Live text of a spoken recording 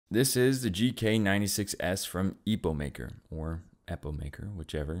This is the GK96S from Epomaker, or Epomaker,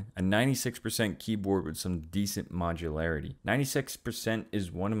 whichever. A 96% keyboard with some decent modularity. 96%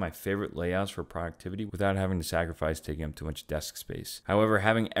 is one of my favorite layouts for productivity without having to sacrifice taking up too much desk space. However,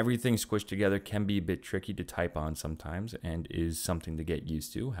 having everything squished together can be a bit tricky to type on sometimes and is something to get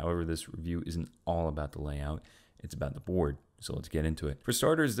used to. However, this review isn't all about the layout, it's about the board. So let's get into it. For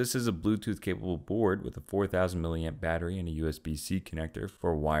starters, this is a Bluetooth capable board with a 4000 milliamp battery and a USB-C connector for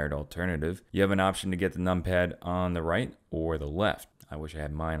a wired alternative. You have an option to get the numpad on the right or the left. I wish I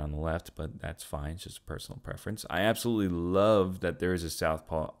had mine on the left, but that's fine. It's just a personal preference. I absolutely love that there is a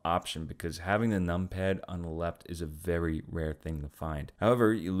southpaw option because having the numpad on the left is a very rare thing to find.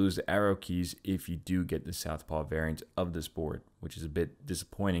 However, you lose the arrow keys if you do get the southpaw variant of this board, which is a bit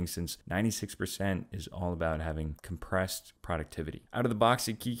disappointing since 96% is all about having compressed productivity. Out of the box,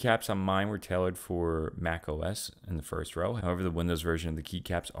 the keycaps on mine were tailored for Mac OS in the first row. However, the Windows version of the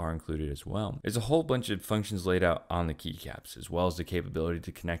keycaps are included as well. There's a whole bunch of functions laid out on the keycaps, as well as the capability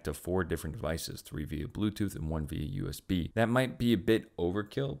to connect to 4 different devices, 3 via Bluetooth and 1 via USB. That might be a bit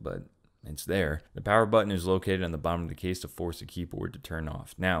overkill, but it's there. The power button is located on the bottom of the case to force the keyboard to turn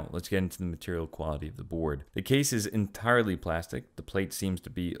off. Now, let's get into the material quality of the board. The case is entirely plastic, the plate seems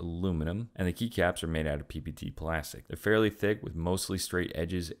to be aluminum, and the keycaps are made out of PPT plastic. They're fairly thick with mostly straight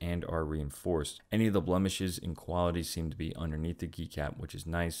edges and are reinforced. Any of the blemishes in quality seem to be underneath the keycap, which is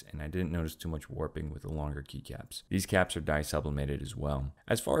nice, and I didn't notice too much warping with the longer keycaps. These caps are dye sublimated as well.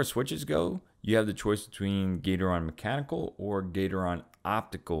 As far as switches go, you have the choice between Gatoron mechanical or Gatoron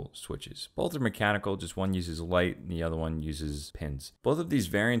optical switches. Both are mechanical, just one uses light and the other one uses pins. Both of these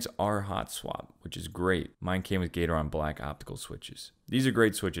variants are Hotswap, which is great. Mine came with Gatoron black optical switches. These are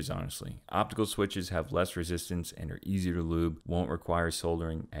great switches, honestly. Optical switches have less resistance and are easier to lube, won't require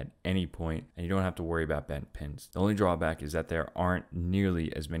soldering at any point, and you don't have to worry about bent pins. The only drawback is that there aren't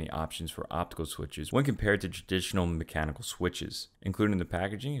nearly as many options for optical switches when compared to traditional mechanical switches. Included in the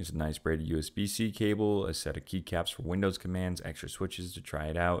packaging is a nice braided USB-C cable, a set of keycaps for Windows commands, extra switches to try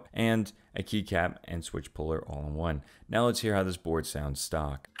it out, and a keycap and switch puller all in one. Now let's hear how this board sounds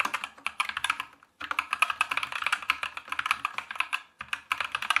stock.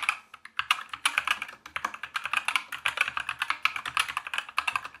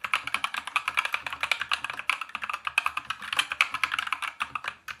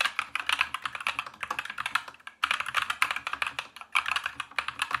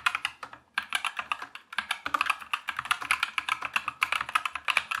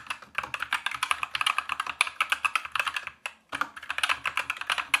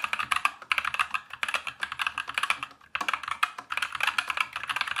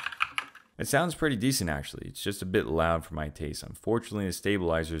 It sounds pretty decent actually, it's just a bit loud for my taste. Unfortunately, the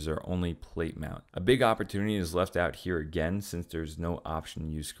stabilizers are only plate mount. A big opportunity is left out here again since there's no option to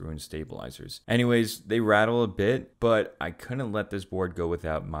use screw-in stabilizers. Anyways, they rattle a bit, but I couldn't let this board go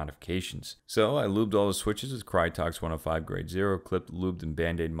without modifications. So I lubed all the switches with Krytox 105 grade 0, clipped, lubed, and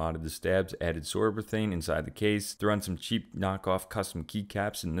band-aid modded the stabs, added sorberthane inside the case, threw on some cheap knockoff custom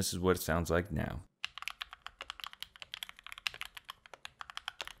keycaps, and this is what it sounds like now.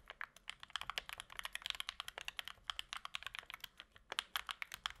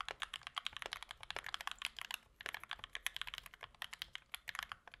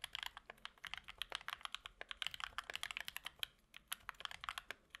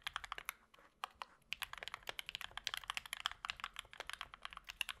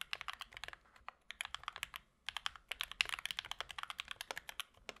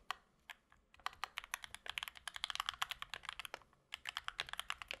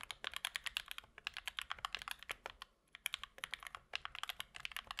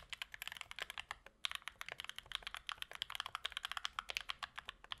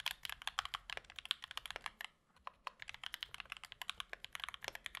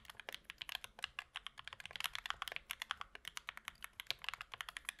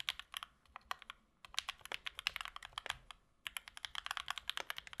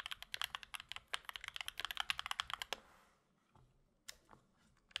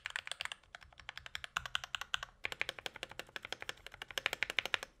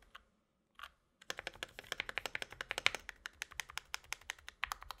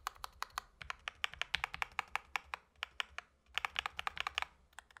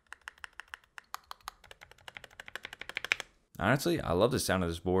 Honestly, I love the sound of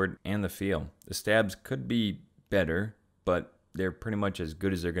this board and the feel. The stabs could be better, but they're pretty much as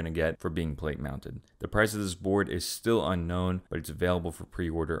good as they're going to get for being plate mounted. The price of this board is still unknown, but it's available for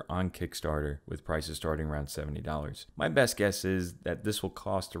pre-order on Kickstarter with prices starting around $70. My best guess is that this will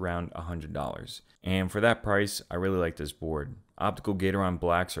cost around $100. And for that price, I really like this board. Optical Gatoron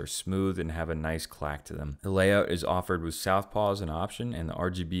blacks are smooth and have a nice clack to them. The layout is offered with southpaw as an option, and the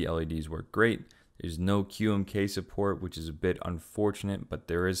RGB LEDs work great. There's no QMK support, which is a bit unfortunate, but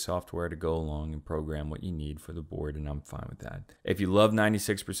there is software to go along and program what you need for the board, and I'm fine with that. If you love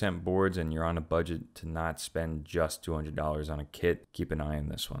 96% boards and you're on a budget to not spend just $200 on a kit, keep an eye on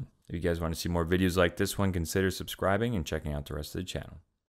this one. If you guys want to see more videos like this one, consider subscribing and checking out the rest of the channel.